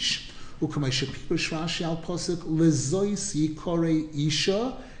speech. U'k'moshe pirush Rashi al posuk lezois yikorei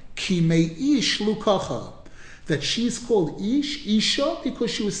isha ki meish lukacha. That she's called Isha,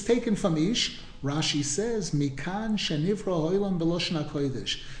 because she was taken from Ish. Rashi says, Mikan shenivra hoilam b'Lashon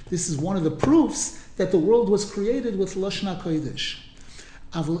HaKodesh. This is one of the proofs that the world was created with Lashon HaKodesh.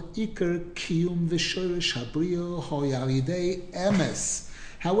 Avol ikar kiyum v'shorish habriya hoyalidei emes.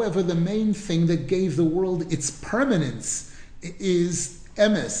 However, the main thing that gave the world its permanence is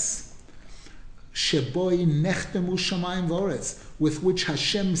emes. Sheboi nechtemu shamayim v'oretz, with which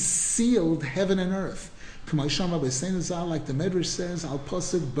Hashem sealed heaven and earth. Like the Medrash says, Al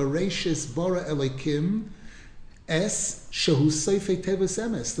Pasuk Bereshis Bara Elikim Es Shehu Seifei Tevas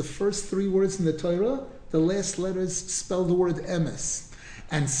Emes. The first 3 words in the Torah, the last letters spell the word Emes.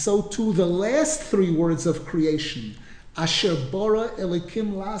 And so too the last 3 words of creation, Asher Bara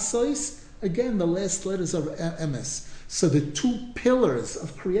Elikim Lasois, again the last letters are Emes. So the 2 pillars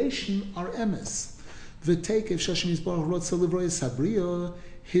of creation are Emes. V'tekev Shashem Yisbarach Rotza Livroyes Habriya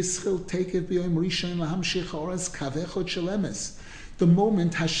Hischil Tekev B'yoim Rishon Lahamshich Ha'oraz Kavechot Shel Emes. The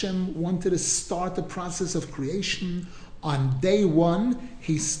moment Hashem wanted to start the process of creation, on day 1,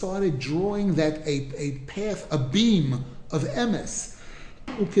 He started drawing that a path, a beam of Emes.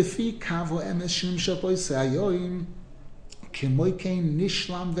 Ukefi Kavo Emes Shim Shapois Hayoim Kemoikein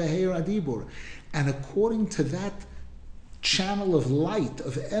Nishlam Ve'Heir Adibur. And according to that channel of light,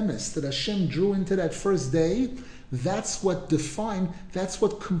 of emes, that Hashem drew into that first day, that's what defined, that's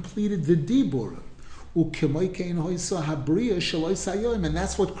what completed the dibur. And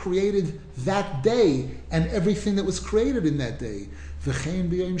that's what created that day and everything that was created in that day. The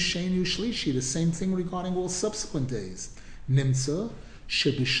same thing regarding all subsequent days. Nimtza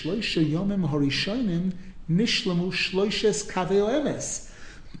shebishloisha yomim harishonim nishlamu shloishes kavei emes.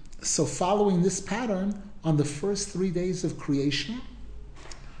 So following this pattern, on the first 3 days of creation,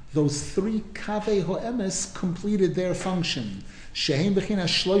 those 3 kavei ho'emes completed their function. Shehem b'chinas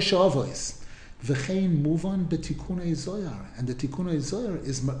shloisha avos. V'chein move on b'tikunei zoyar, and the tikunei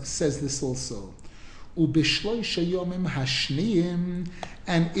zoyar says this also. Ubishloisha yomim hashniyim,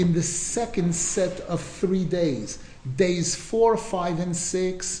 and in the second set of 3 days, days 4, 5, and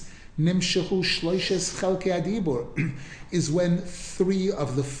 6, nimshechu shloishes chelkei adibur, is when 3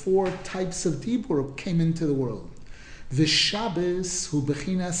 of the 4 types of dibur came into the world. V'Shabbos hu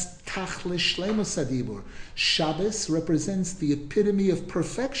bechinas tachle shleimus adibur. Shabbos represents the epitome of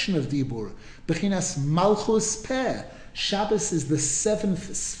perfection of dibur. Bechinas malchus peh. Shabbos is the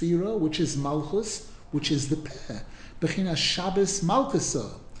 7th sphera, which is malchus, which is the peh. Bechinas Shabbos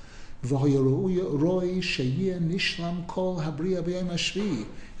malchusa. V'hoyoroi sheyeh nishlam kol habriya b'yom hashvi.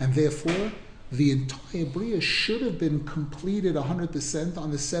 And therefore, the entire Bria should have been completed 100%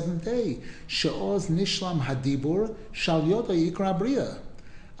 on the 7th day. She'oz nishlam hadibur shal yoda yikra Bria.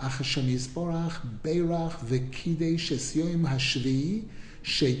 Ach Hashem yisborach beirach v'kidesh es yom hashvi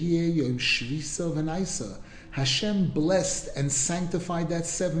sheyeh yom shvisa v'naisa. Hashem blessed and sanctified that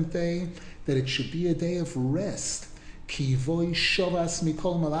 7th day, that it should be a day of rest. Ki voi shovas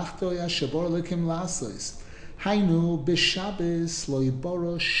mikol malachto yashabor lekim lasos. Hainu b'Shabbos lo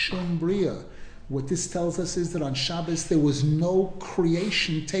yiboro shum Bria. What this tells us is that on Shabbos there was no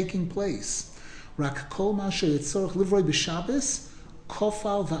creation taking place. Rak kol ma sheyitzorach livroi b'Shabbos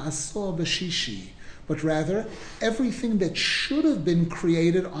kofal va'asor b'shishi. But rather, everything that should have been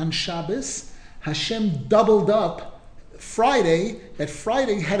created on Shabbos, Hashem doubled up Friday. That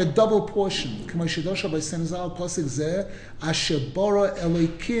Friday had a double portion. K'mo shedosha b'senazal posik zeh asher bora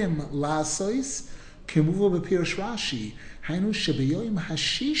elokim la'asois kemuvo b'pirush Rashi hainu shebeyoyim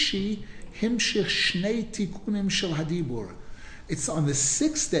hashishi himshich shnei tikunim shel hadibur. It's on the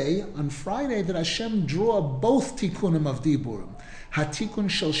 6th day, on Friday, that Hashem drew up both tikunim of dibur. Hatikun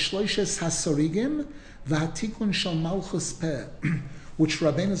shel shloishes hasorigim, v'hatikun shel malchus peh, which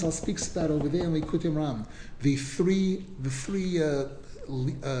Rabbeinu Zal speaks about over there in Likutey Ram. The three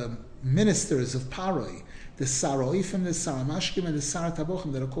ministers of Paroi, the Saroifim, the Saramashkim, and the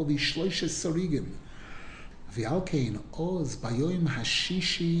Saratabochim, that are called the shloishes sorigim. V'alkein oz bayoim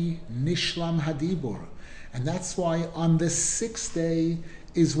hashishi nishlam hadibur. And that's why on the 6th day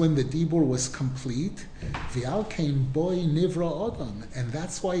is when the dibur was complete. V'alkein boy nivra odam. And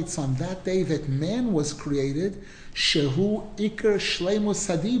that's why it's on that day that man was created. Shehu ikar shleimus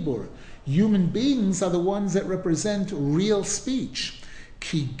hadibur. Human beings are the ones that represent real speech.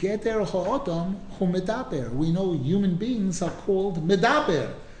 Ki geder ha'odam hu medaber. We know human beings are called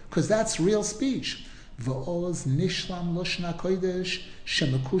medaber, because that's real speech. V'oz nishlam loshna kodesh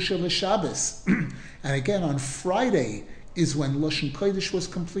shemekusha l'Shabbos. And again, on Friday is when Loshen Kodesh was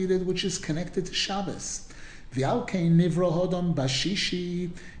completed, which is connected to Shabbos. V'alkein nivra hodam bashishi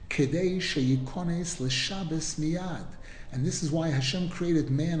kedei sheyikones l'Shabbos miyad. And this is why Hashem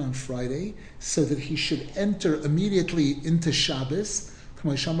created man on Friday, so that he should enter immediately into Shabbos.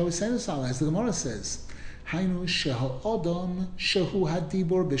 As the Gemara says, Hainu sheha'odam shehu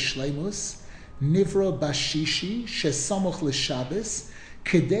hadibur b'shleimus nivra bashishi shesamoch l'Shabbos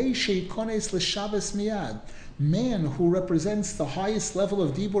kedei sheikones l'Shabbos miyad. Man, who represents the highest level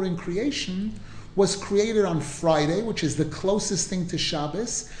of dibur in creation, was created on Friday, which is the closest thing to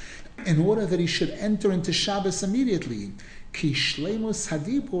Shabbos, in order that he should enter into Shabbos immediately. Ki shleimus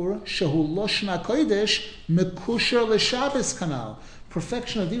hadibur shehu loshna kodesh mekusher l'Shabbos kanal.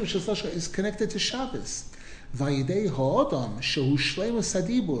 Perfection of dibur is connected to Shabbos. Vayidei ha'odam shehu shleimus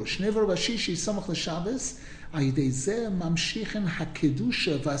hadibur shnever bashishi samach l'Shabbos ayidei zeh mamshichen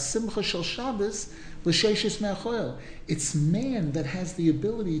hakedusha v'asimcha shel Shabbos l'sheishis me'achoel. It's man that has the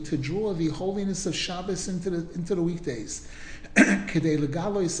ability to draw the holiness of Shabbos into the weekdays. Kedei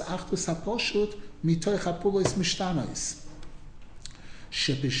legalois achdus haposhut mitoich hapulos mishtanois.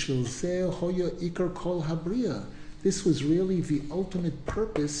 Shebishvil zeh hoya ikar kol habriya. This was really the ultimate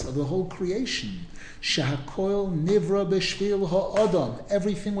purpose of the whole creation. Shehakoil nivra b'shvil ha'adam.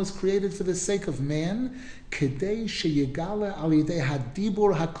 Everything was created for the sake of man. Kedei sheyegala al yedei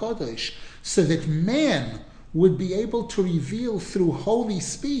hadibur hakodesh. So that man would be able to reveal through holy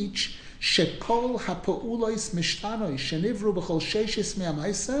speech Shekol ha'pa'ulos mishtanois shenivru b'chol sheishis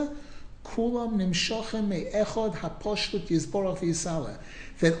me'amaisa kulam nimshochem me'echod ha'poshlut yizborach v'yisala.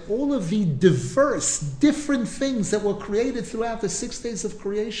 That all of the diverse, different things that were created throughout the 6 days of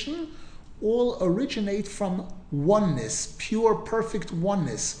creation all originate from oneness, pure, perfect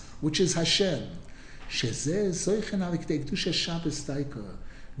oneness, which is Hashem.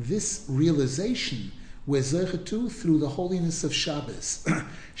 This realization we're zeicha to through the holiness of Shabbos,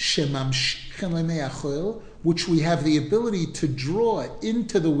 which we have the ability to draw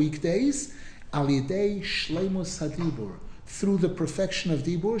into the weekdays, al yedei shleimus hadibur, through the perfection of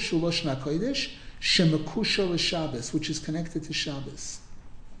dibur, shulosh nakodesh, shemakusha l'Shabbos, which is connected to Shabbos.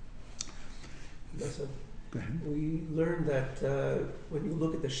 We learned that when you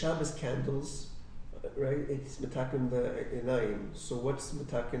look at the Shabbos candles, right, it's metakin the enayim. So what's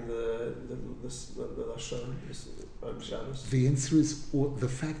metakin the lashon on Shabbos? The answer is the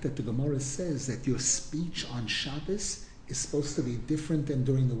fact that the Gemara says that your speech on Shabbos is supposed to be different than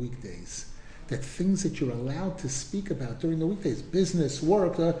during the weekdays. That things that you're allowed to speak about during the weekdays, business,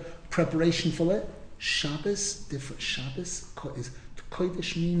 work, preparation for it, Shabbos, different. Shabbos is,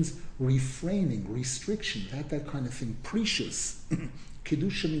 Kodesh means refraining, restriction, that kind of thing. Precious.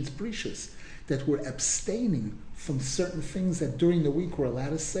 Kedusha means precious. That we're abstaining from certain things that during the week we're allowed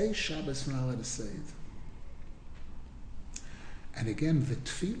to say, Shabbos we're not allowed to say it. And again, the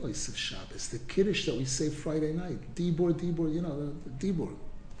tefillos of Shabbos, the kiddush that we say Friday night, dibur, the dibur.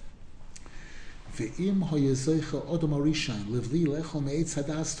 Ve'im hoyezoicha odom arishan livli lecho me'etz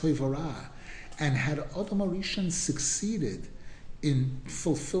hadas toivara. And had Adam Arishan succeeded in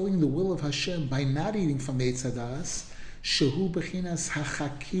fulfilling the will of Hashem by not eating from the Eitz Hadas, shehu bechinas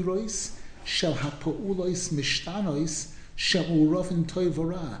hachakirois shel hapa'ulois mishtanois shel urovin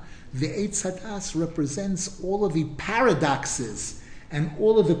toivara. The Eitz Hadas represents all of the paradoxes and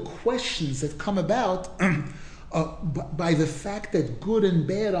all of the questions that come about by the fact that good and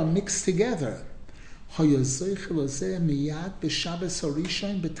bad are mixed together.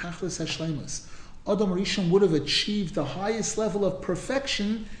 Adam Rishon would have achieved the highest level of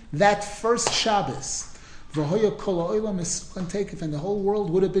perfection that first Shabbos. And the whole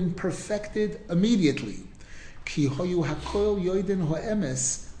world would have been perfected immediately.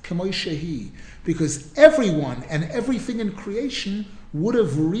 Because everyone and everything in creation would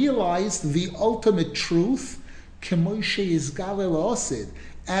have realized the ultimate truth,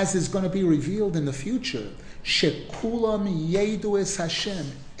 as is going to be revealed in the future. Shekulam yedu es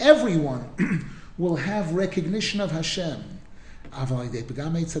Hashem. Everyone will have recognition of Hashem. However,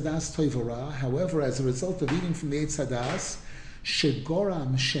 as a result of eating from the Eitz Hadas,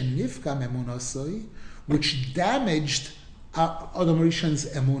 shegoram shenifgam emunasoi, which damaged Adam Rishon's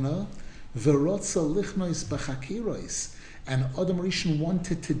emunah, verotza lichnois b'chakirois, and Adam Rishon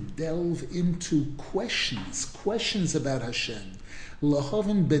wanted to delve into questions about Hashem.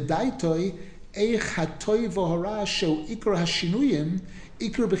 Lahovin bedaitoi eich hatoi v'hora shel ikar hashinuyim,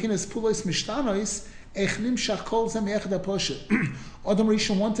 ikar bechinas pulos mishtanois, eich nimshach kol zeh me'echad haposhet. Adam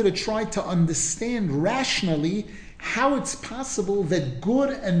Rishon wanted to try to understand rationally how it's possible that good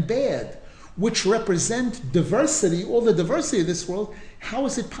and bad, which represent diversity, all the diversity of this world, how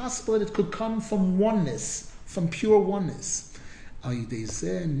is it possible that it could come from oneness, from pure oneness?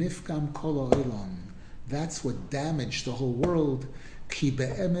 That's what damaged the whole world.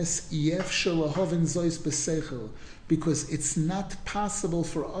 Because it's not possible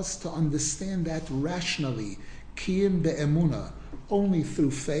for us to understand that rationally. Only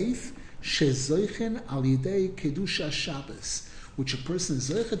through faith, which a person is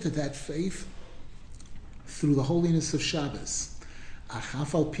zeicha to that faith through the holiness of Shabbos.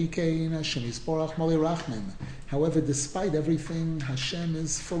 However, despite everything, Hashem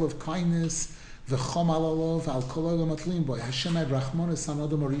is full of kindness. Hashem had Rachmanis on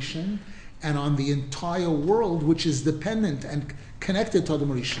Adam Rishon and on the entire world, which is dependent and connected to Adam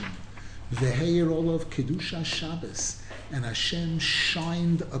Rishon. V'heir olav kedusha Shabbos, and Hashem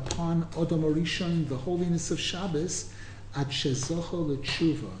shined upon Adam Rishon the holiness of Shabbos at shezocho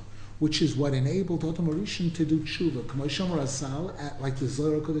l'tshuva, which is what enabled Adam Rishon to do tshuva. Like the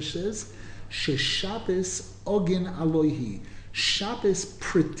Zohar Kodesh says, sheShabbos ogin alohi. Shabbos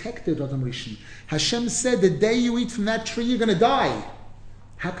protected Adam Rishon. Hashem said, the day you eat from that tree, you're going to die.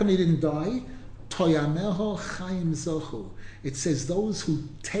 How come he didn't die? Toyameho chaim zochu. It says those who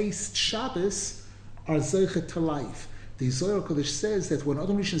taste Shabbos are zoche to life. The Zohar Kodesh says that when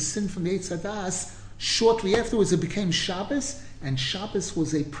Adam Rishon sinned from the Eitz Hadas, shortly afterwards it became Shabbos, and Shabbos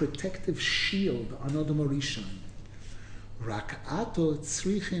was a protective shield on Adam Rishon. Rak ato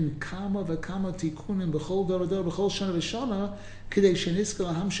tzrichin kama v'kama tikunim b'chol dor dor b'chol shana v'shana k'dei shenizka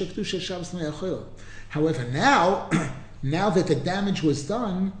lahamshek kedusha Shabbos me'achol. However, now that the damage was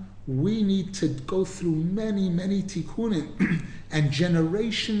done, we need to go through many, many tikkunim and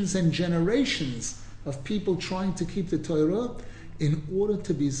generations of people trying to keep the Torah in order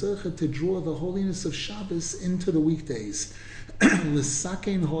to be zecher to draw the holiness of Shabbos into the weekdays.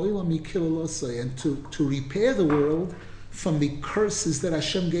 L'sakein ha'olam mikilalosai, and to repair the world from the curses that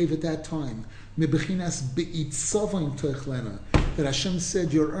Hashem gave at that time. Mebechinas be'itzavim toichlena, that Hashem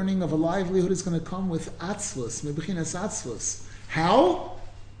said your earning of a livelihood is going to come with atzvos, mebechinas atzvos. How?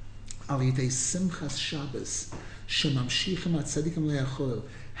 Al yidei simchas Shabbos, shemamshichim atzadikim le'achol.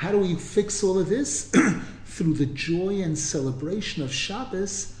 How do we fix all of this? Through the joy and celebration of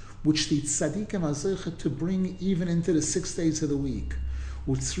Shabbos, which the tzadikim are zeicha to bring even into the 6 days of the week.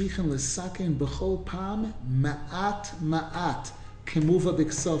 Utzrichen l'sakein b'chol pam ma'at kemuva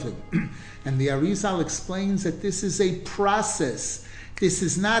b'ksovim. And the Arizal explains that this is a process. This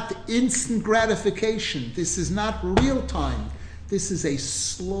is not instant gratification. This is not real time. This is a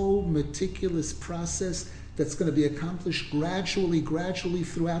slow, meticulous process that's going to be accomplished gradually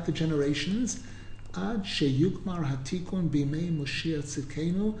throughout the generations. Ad sheyukmar hatikun b'mei Moshiach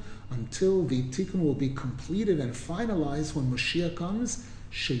tzidkenu, until the tikkun will be completed and finalized when Moshiach comes.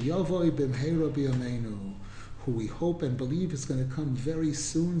 Sheyavoi b'mheira b'yameinu, who we hope and believe is going to come very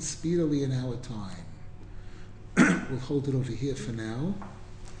soon, speedily in our time. We'll hold it over here for now.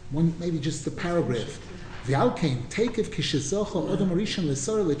 Maybe just the paragraph. V'alkein tekev kishezocha odom rishon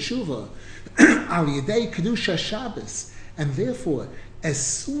l'sor l'tshuva al yedei kedusha Shabbos, and therefore, as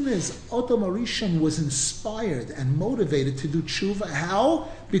soon as Odom Arishon was inspired and motivated to do tshuva, how?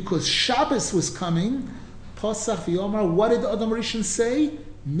 Because Shabbos was coming. Pasach v'yomar, what did Odom Arishon say?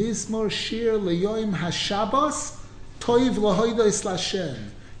 Mizmor shir leyoim hashabbos toiv lahoidos lashem.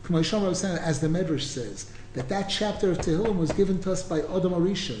 As the Medrash says, that chapter of Tehillim was given to us by Odom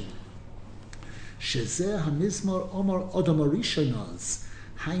Arishon. Shezeh hamizmor omar Odom Arishonos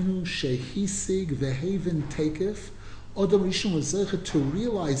hainu shehisig vehaven tekef. Odom Rishon was zeicher to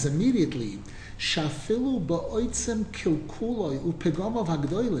realize immediately shafilu ba'oitzem kilkuloi upegamav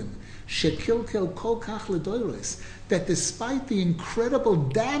hagdoilim shekilkel kol kach ledoires, that despite the incredible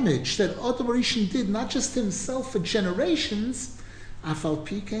damage that Odom Rishon did, not just himself for generations, afal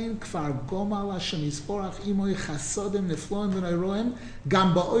pikein kvar gomal Hashem yisborach imoi chasodim nefloim v'neiroim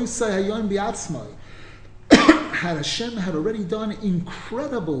gam ba'oisai hayoim bi'atzmoi. Hashem had already done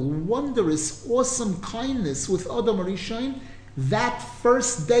incredible, wondrous, awesome kindness with Odom Arishon that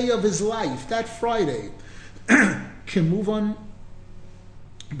first day of his life, that Friday. Can move on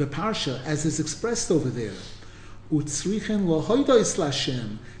beparsha, as is expressed over there. Utzrichen lohoidos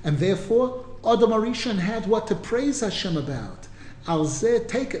lashem, and therefore Odom Arishon had what to praise Hashem about. Al zeh,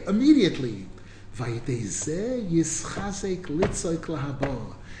 take it immediately. Vayidei zeh yischazek litzoik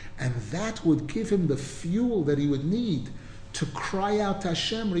lahabo. And that would give him the fuel that he would need to cry out to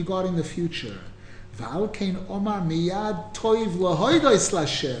Hashem regarding the future. V'alkein omar miyad toiv lahoidos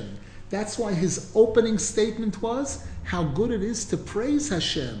lashem. That's why his opening statement was how good it is to praise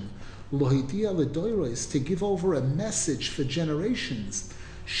Hashem. Lohidia ledoiros, to give over a message for generations.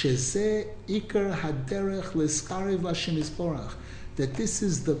 Shezeh ikar haderech leskarev Hashem yisborach. That this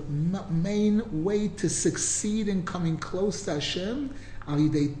is the main way to succeed in coming close to Hashem.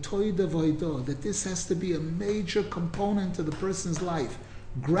 That this has to be a major component of the person's life.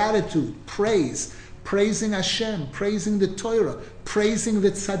 Gratitude, praise, praising Hashem, praising the Torah, praising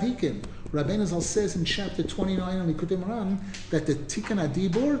the tzaddikim. Rabbeinu Zal says in chapter 29 in Likutey that the Tikkun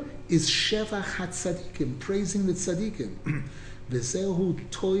Adibur is Shevach HaTzaddikim, praising the tzaddikim. V'zehu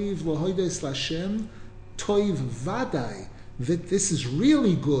toiv lahoidos lashem, toiv vadai, that this is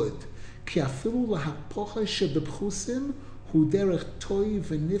really good. Ki afilu lahapocha shebebchusim,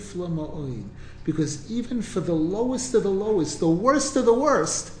 because even for the lowest of the lowest, the worst of the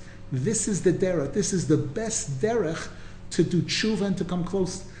worst, this is the derech. This is the best derech to do tshuva and to come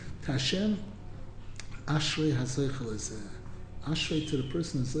close to Hashem. Ashrei hazeichel hazeh. Ashrei to the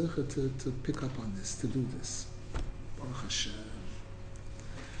person hazeichel to pick up on this, to do this. Baruch Hashem.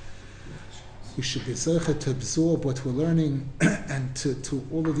 We should be zeichel to absorb what we're learning and to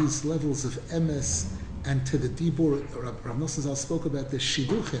all of these levels of emes. And to the Dibur, Rav Nosson Zal spoke about the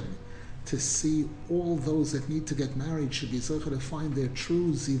Shiduchim, to see all those that need to get married should be zeicher to find their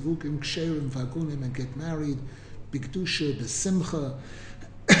true Zivukim, Ksherim, Vagunim, and get married, Bigdusha, Besimcha,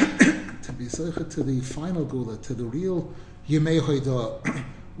 to be zeicher to the final Gula, to the real Yemei Hoida,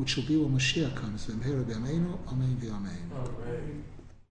 which will be when Mashiach comes. Amen.